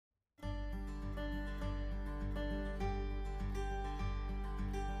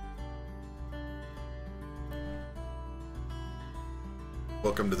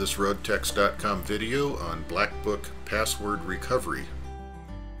Welcome to this Roadtechs.com video on Black Book password recovery.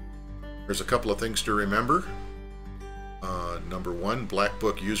 There's a couple of things to remember. Number one, Black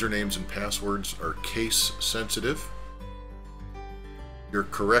Book usernames and passwords are case sensitive. Your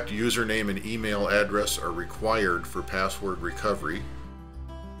correct username and email address are required for password recovery.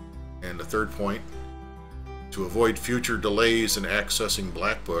 And the third point, to avoid future delays in accessing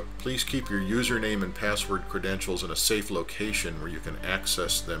Black Book, please keep your username and password credentials in a safe location where you can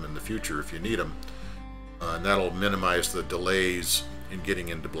access them in the future if you need them. And that'll minimize the delays in getting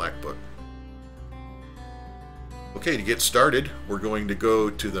into Black Book. Okay, to get started, we're going to go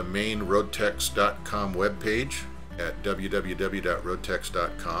to the main Roadtechs.com webpage at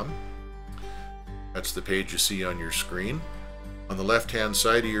www.roadtechs.com. That's the page you see on your screen. On the left-hand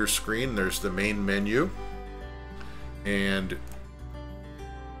side of your screen, there's the main menu. And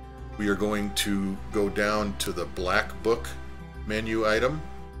we are going to go down to the Black Book menu item,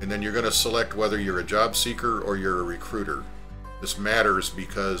 and then you're going to select whether you're a job seeker or you're a recruiter. This matters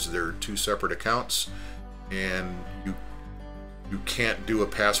because they're two separate accounts, and you can't do a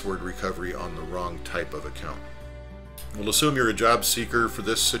password recovery on the wrong type of account. We'll assume you're a job seeker for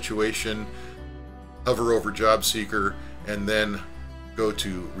this situation. Hover over job seeker and then go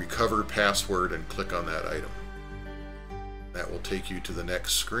to recover password and click on that item. That will take you to the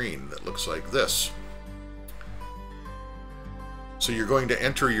next screen that looks like this. So you're going to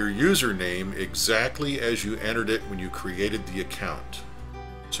enter your username exactly as you entered it when you created the account.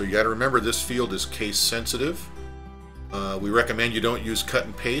 So you got to remember this field is case sensitive. We recommend you don't use cut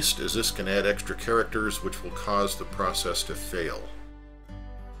and paste, as this can add extra characters which will cause the process to fail.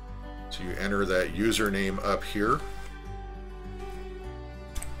 So you enter that username up here.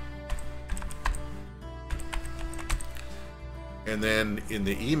 And then in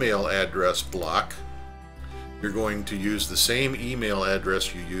the email address block, you're going to use the same email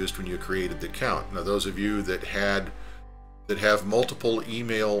address you used when you created the account. Now those of you that have multiple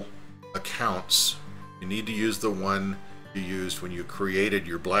email accounts, you need to use the one you used when you created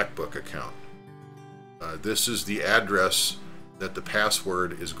your Black Book account. This is the address that the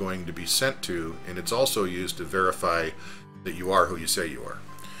password is going to be sent to, and it's also used to verify that you are who you say you are.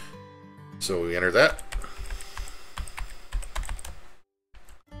 So we enter that.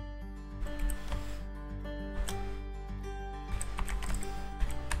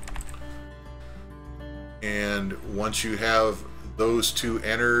 And once you have those two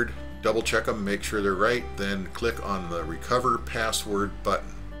entered, double check them, make sure they're right, then click on the Recover Password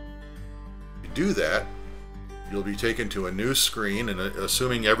button. If you do that, you'll be taken to a new screen, and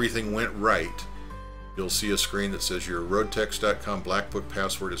assuming everything went right, you'll see a screen that says your Roadtechs.com Black Book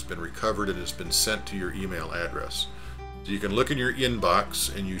password has been recovered and has been sent to your email address. So you can look in your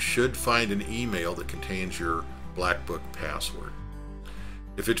inbox and you should find an email that contains your Black Book password.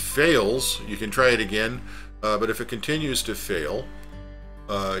 If it fails, you can try it again, but if it continues to fail,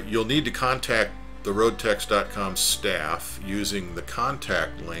 you'll need to contact the Roadtechs.com staff using the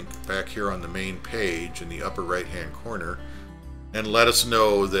contact link back here on the main page in the upper right hand corner, and let us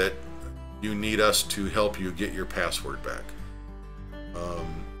know that you need us to help you get your password back.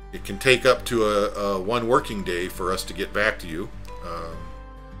 It can take up to a one working day for us to get back to you.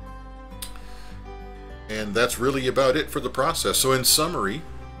 And that's really about it for the process. So in summary,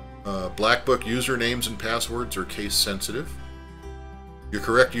 Black Book usernames and passwords are case sensitive. Your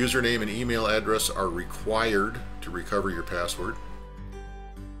correct username and email address are required to recover your password.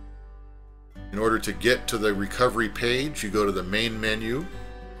 In order to get to the recovery page, you go to the main menu,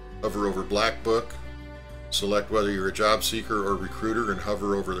 hover over Black Book, select whether you're a job seeker or recruiter and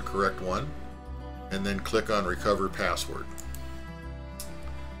hover over the correct one, and then click on Recover Password.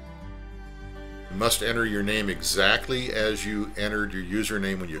 You must enter your name exactly as you entered your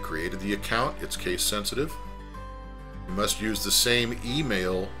username when you created the account. It's case sensitive. You must use the same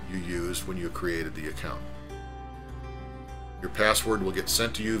email you used when you created the account. Your password will get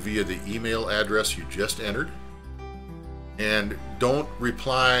sent to you via the email address you just entered. And don't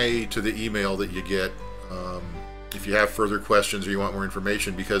reply to the email that you get if you have further questions or you want more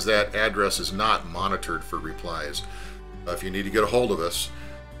information, because that address is not monitored for replies. If you need to get a hold of us,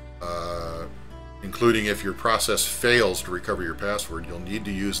 including if your process fails to recover your password, you'll need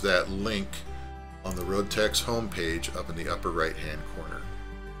to use that link on the Roadtechs homepage up in the upper right hand corner.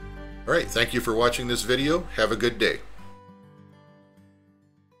 Alright, thank you for watching this video. Have a good day.